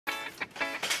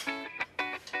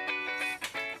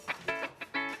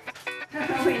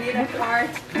We need a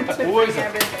cart to bring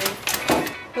everything.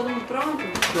 Todo mundo pronto?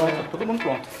 Pronto, todo mundo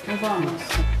pronto. Então vamos.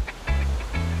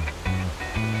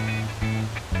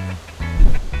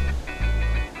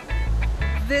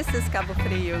 This is Cabo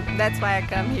Frio. That's why I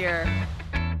come here.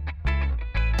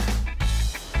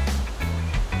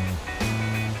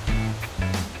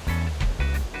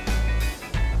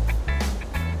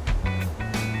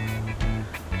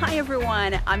 Hi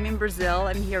everyone, I'm in Brazil.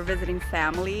 I'm here visiting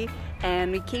family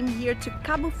and we came here to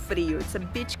Cabo Frio. It's a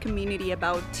beach community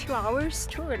about 2 hours,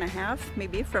 2.5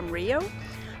 maybe from Rio.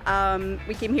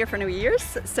 We came here for New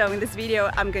Year's, so in this video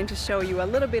I'm going to show you a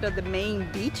little bit of the main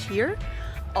beach here,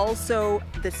 also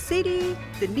the city,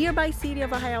 the nearby city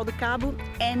of Arraial do Cabo,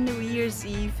 and New Year's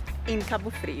Eve in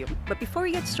Cabo Frio. But before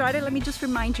we get started, let me just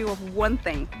remind you of one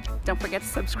thing. Don't forget to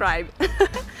subscribe.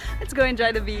 Let's go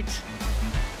enjoy the beach.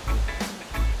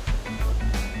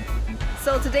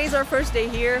 So today's our first day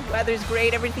here. Weather is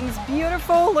great, everything's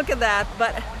beautiful. Look at that,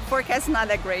 but forecast is not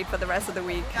that great for the rest of the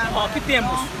week. Ó, aqui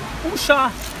temos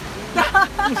chá,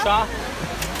 chá,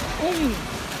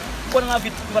 Guaraná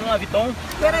Viton.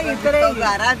 Peraí.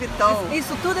 Guaraná Viton.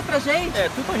 Isso tudo é pra gente? É,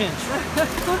 tudo pra gente.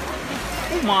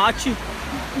 Mate.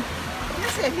 E a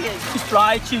cerveja?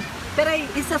 Sprite. Peraí,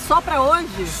 isso é só pra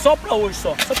hoje? Só pra hoje,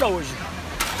 só pra hoje.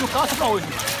 No caso, só pra hoje.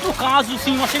 No caso,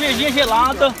 sim, uma cervejinha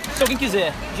gelada, se alguém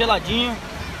quiser, geladinha.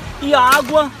 E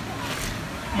água,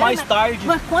 mais tarde.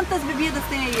 Mas quantas bebidas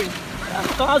tem aí?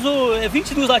 No caso, é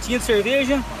 22 latinhas de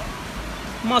cerveja,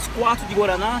 umas 4 de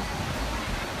Guaraná,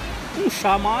 um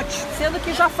chá mate. Sendo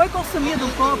que já foi consumido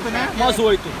um pouco, né? Umas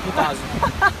 8, no caso.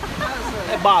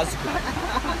 É básico.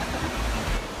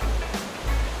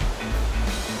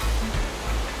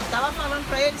 Tava falando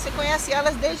pra ele, você conhece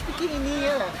elas desde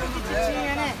pequenininha.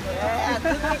 Pequititinha, né? É,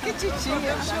 tudo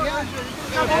pequititinha.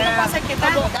 Tá bom, eu passo aqui,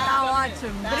 tá bom? Tá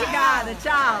ótimo. Obrigada,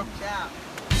 tchau. Tchau.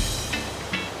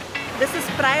 This is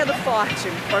Praia do Forte,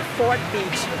 or Fort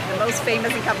Beach, the most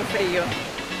famous in Cabo Frio.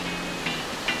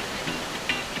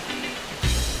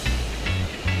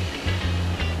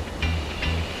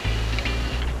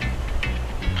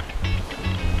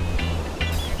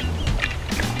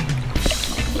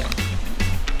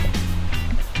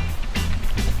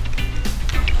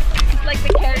 Like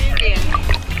the Caribbean.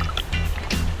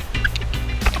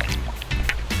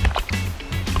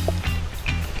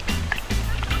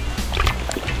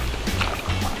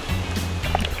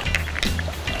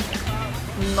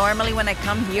 Normally when I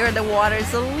come here the water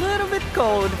is a little bit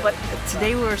cold, but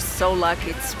today we were so lucky,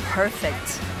 it's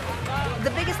perfect.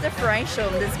 The biggest differential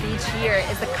in this beach here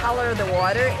is the color of the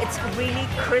water. It's really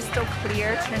crystal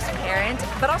clear, transparent,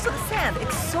 but also the sand.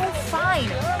 It's so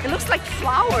fine. It looks like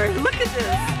flour. Look at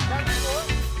this.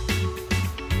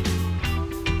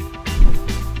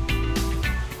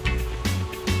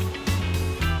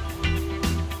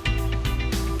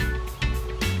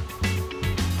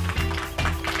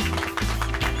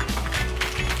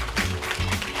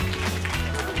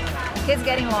 Kids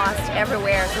getting lost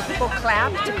everywhere, so people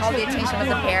clap to call the attention of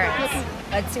the parents.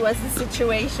 Let's see what's the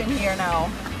situation here now.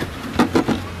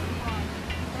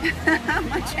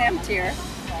 Much emptier.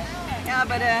 Yeah,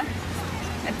 but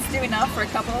it's still enough for a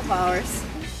couple of hours.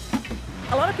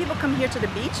 A lot of people come here to the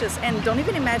beaches and don't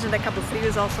even imagine that Cabo Frio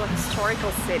is also a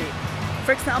historical city.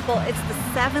 For example, it's the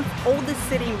 7th oldest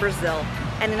city in Brazil.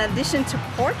 And in addition to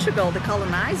Portugal, the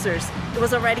colonizers, it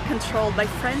was already controlled by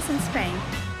France and Spain.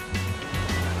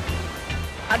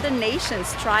 Other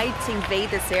nations tried to invade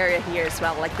this area here as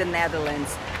well, like the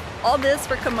Netherlands. All this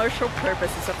for commercial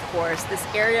purposes, of course. This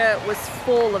area was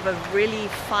full of a really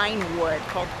fine wood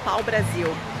called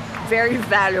pau-brasil, very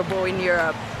valuable in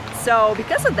Europe. So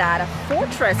because of that, a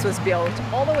fortress was built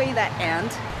all the way to that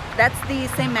end. That's the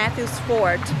St. Matthew's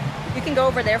Fort. You can go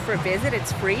over there for a visit,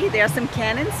 it's free. There are some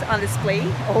cannons on display,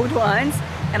 old ones,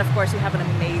 and of course you have an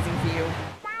amazing view.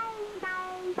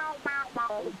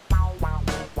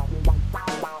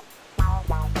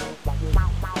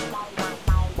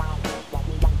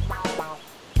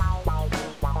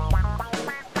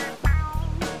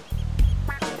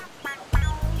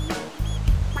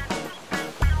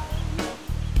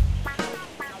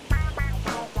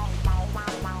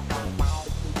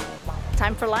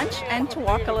 Time for lunch and to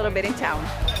walk a little bit in town.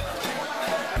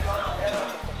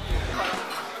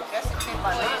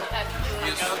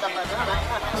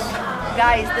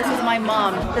 Guys, this is my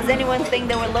mom. Does anyone think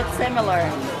they would look similar?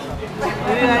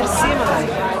 We are similar.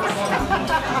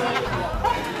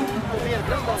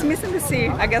 It's missing the sea.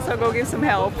 I guess I'll go give some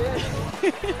help.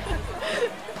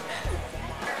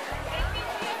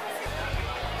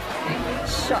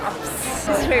 Shops.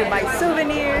 This is where you buy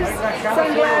souvenirs,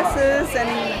 sunglasses, and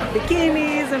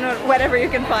bikinis, and whatever you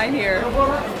can find here.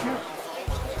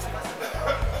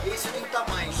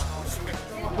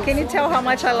 Can you tell how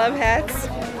much I love hats?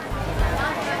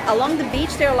 Along the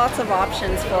beach there are lots of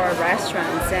options for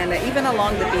restaurants, and even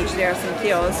along the beach there are some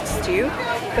kiosks too.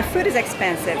 The food is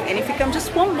expensive, and if you come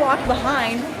just one block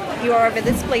behind, you are at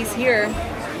this place here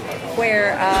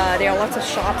where there are lots of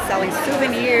shops selling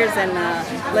souvenirs and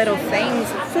little things.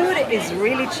 Food is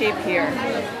really cheap here.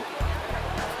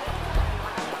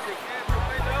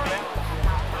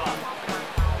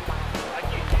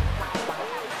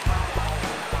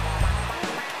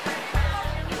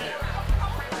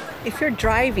 If you're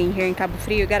driving here in Cabo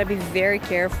Frio, you gotta be very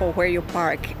careful where you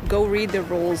park. Go read the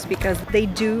rules because they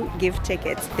do give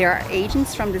tickets. There are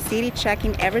agents from the city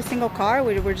checking every single car.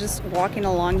 We were just walking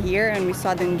along here and we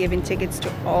saw them giving tickets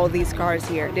to all these cars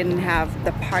here. Didn't have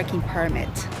the parking permit.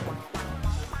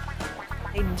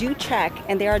 They do check,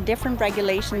 and there are different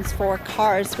regulations for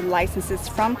cars with licenses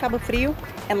from Cabo Frio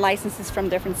and licenses from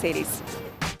different cities.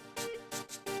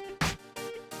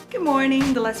 Good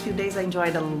morning. The last few days I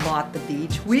enjoyed a lot the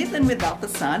beach, with and without the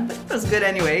sun, but it was good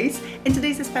anyways. And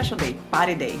today's a special day,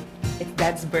 party day. It's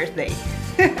Dad's birthday.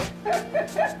 Look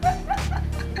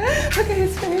at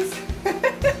his face.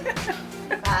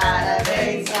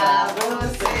 Parabéns pra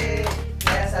você,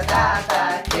 nessa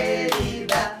data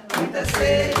querida, muitas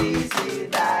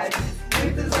felicidades,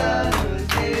 muitos anos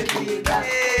de vida.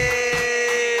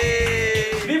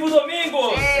 Viva o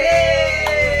domingo!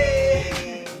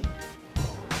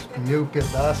 Primeiro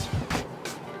pedaço,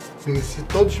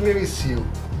 todos mereciam,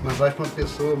 mas vai para uma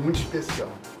pessoa muito especial.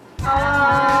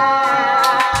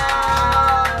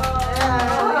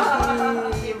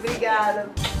 Obrigada.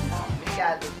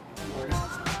 Obrigada.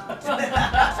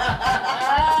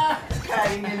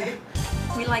 Carinho ali.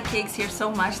 We like cakes here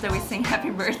so much that we sing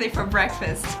happy birthday for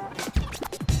breakfast.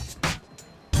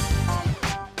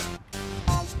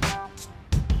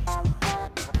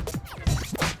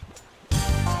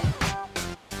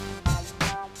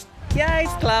 Yeah,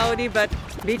 it's cloudy, but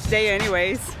beach day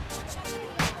anyways.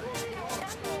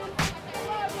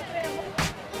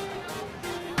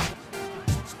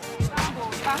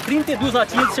 $32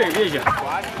 latinhas de cerveja.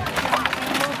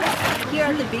 Here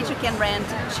at the beach you can rent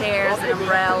chairs, an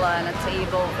umbrella and a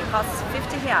table. It costs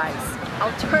 50 reais.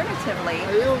 Alternatively,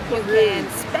 you can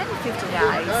spend 50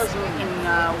 reais in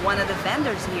one of the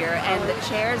vendors here, and the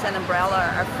chairs and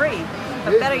umbrella are free.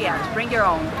 But better yet, bring your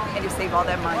own and you save all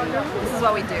that money. This is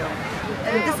what we do.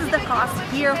 And this is the cost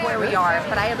here where we are,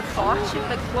 Praia do Forte,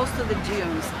 but close to the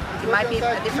dunes. It might be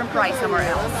a different price somewhere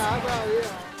else.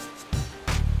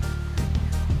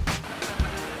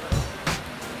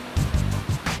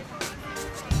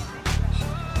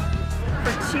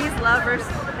 For cheese lovers,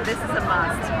 this is a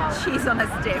must. Cheese on a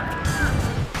stick.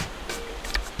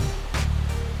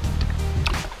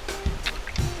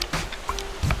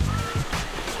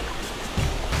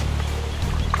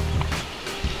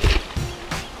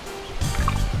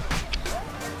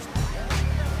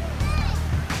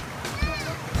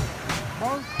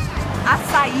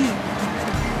 Açaí.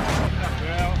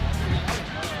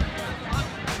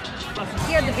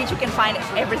 Here at the beach you can find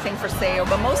everything for sale,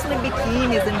 but mostly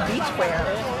bikinis and beachwear.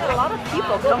 A lot of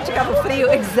people come to Cabo Frio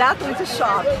exactly to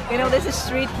shop. You know, there's a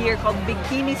street here called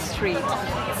Bikini Street.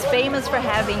 It's famous for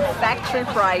having factory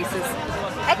prices.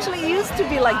 Actually, it used to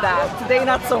be like that. Today,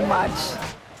 not so much.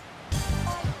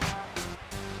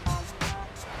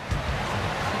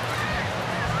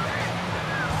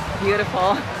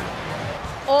 Beautiful.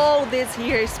 All this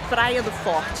here is Praia do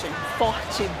Forte,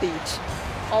 Forte Beach,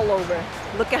 all over.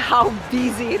 Look at how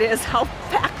busy it is, how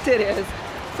packed it is.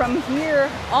 From here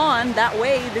on, that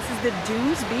way, this is the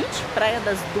Dunes Beach, Praia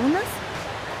das Dunas.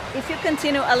 If you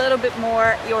continue a little bit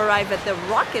more, you arrive at the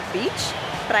Rocket Beach,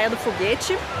 Praia do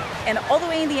Foguete, and all the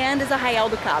way in the end is Arraial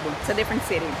do Cabo. It's a different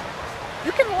city.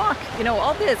 You can walk, you know,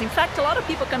 all this. In fact, a lot of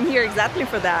people come here exactly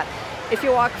for that. If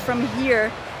you walk from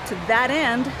here to that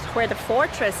end, where the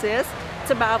fortress is, it's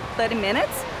about 30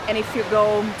 minutes, and if you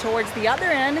go towards the other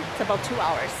end, it's about 2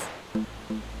 hours.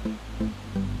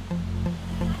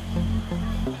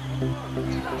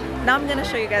 Now I'm gonna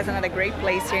show you guys another great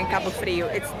place here in Cabo Frio.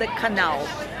 It's the Canal.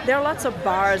 There are lots of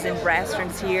bars and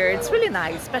restaurants here. It's really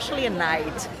nice, especially at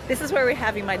night. This is where we're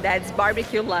having my dad's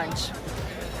barbecue lunch.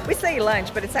 We say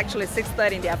lunch, but it's actually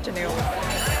 6:30 in the afternoon.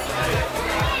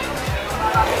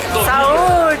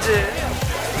 Saúde!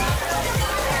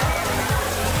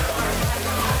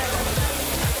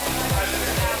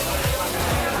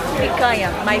 Picanha,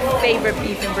 my favorite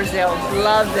beef in Brazil.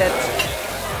 Love it.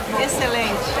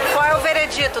 Excelente. Qual é o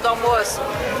veredito do almoço?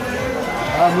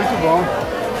 Ah, muito bom.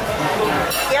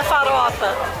 E a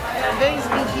farofa? Parabéns,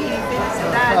 Guidi.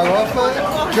 Felicidade. A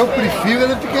farofa que eu prefiro é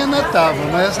da pequena tábua,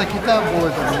 mas essa aqui tá boa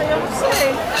também. Eu não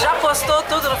sei. Japonês. postou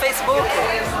tudo no Facebook?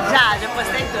 Já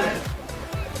postei tudo.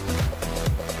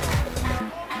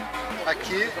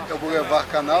 Aqui é o Boulevard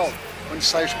Canal, onde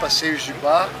saem os passeios de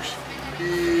barcos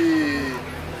e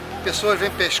pessoas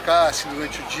vêm pescar assim,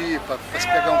 durante o dia para se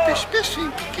pegar um peixinho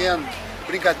pequeno,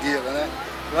 brincadeira, né?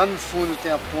 Lá no fundo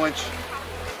tem a ponte,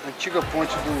 a antiga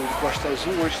ponte do Costa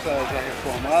Azul, hoje está já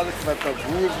reformada, que vai para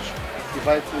Búzios e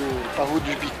vai para a Rua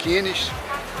dos Biquínis,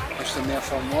 que também é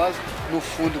famosa. No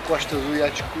fundo, Costa Azul e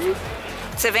Yacht Club.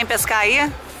 Você vem pescar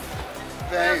aí?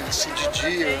 Vem, assim, de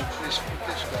dia, antes de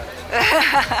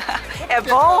pescar. É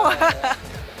bom?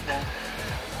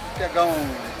 Pegar um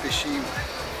peixinho,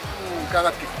 um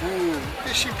carapicu, um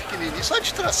peixinho pequenininho, só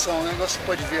distração, né? Igual você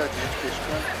pode ver a gente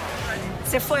pescando.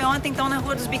 Você foi ontem então na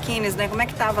Rua dos Biquínis, né? Como é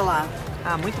que tava lá?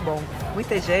 Ah, muito bom.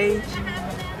 Muita gente.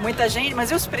 Muita gente,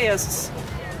 mas e os preços?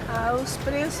 Ah, os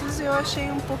preços eu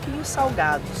achei um pouquinho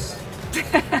salgados.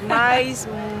 Mas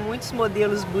muitos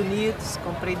modelos bonitos.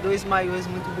 Comprei 2 maiôs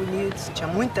muito bonitos. Tinha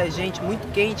muita gente, muito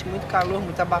quente, muito calor,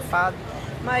 muito abafado.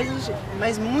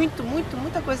 Mas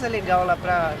muita coisa legal lá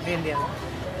pra vender.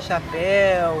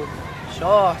 Chapéu,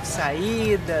 short,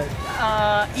 saída.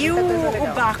 E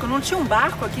o barco? Não tinha um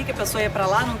barco aqui que a pessoa ia pra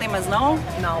lá? Não tem mais não?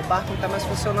 Não, o barco não tá mais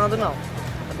funcionando não.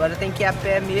 Agora tem que ir a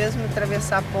pé mesmo,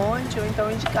 atravessar a ponte ou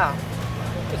então ir de carro.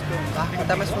 O barco não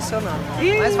tá mais funcionando.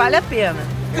 Mas vale a pena.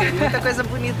 Tem muita coisa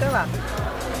bonita lá.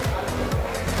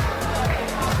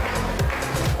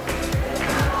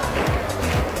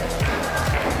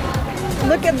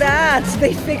 Look at that!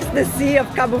 They fixed the sea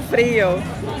of Cabo Frio.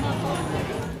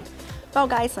 Well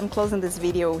guys, I'm closing this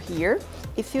video here.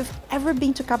 If you've ever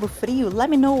been to Cabo Frio, let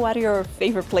me know what your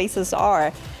favorite places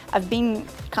are. I've been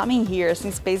coming here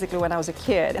since basically when I was a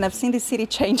kid, and I've seen the city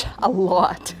change a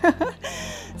lot.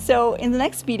 So in the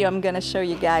next video, I'm gonna show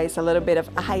you guys a little bit of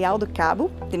Arraial do Cabo,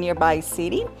 the nearby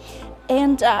city,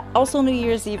 and also New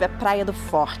Year's Eve at Praia do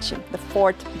Forte, the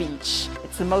Fort Beach.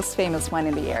 It's the most famous one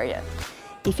in the area.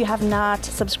 If you have not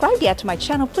subscribed yet to my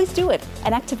channel, please do it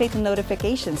and activate the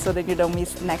notifications so that you don't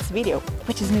miss the next video,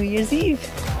 which is New Year's Eve.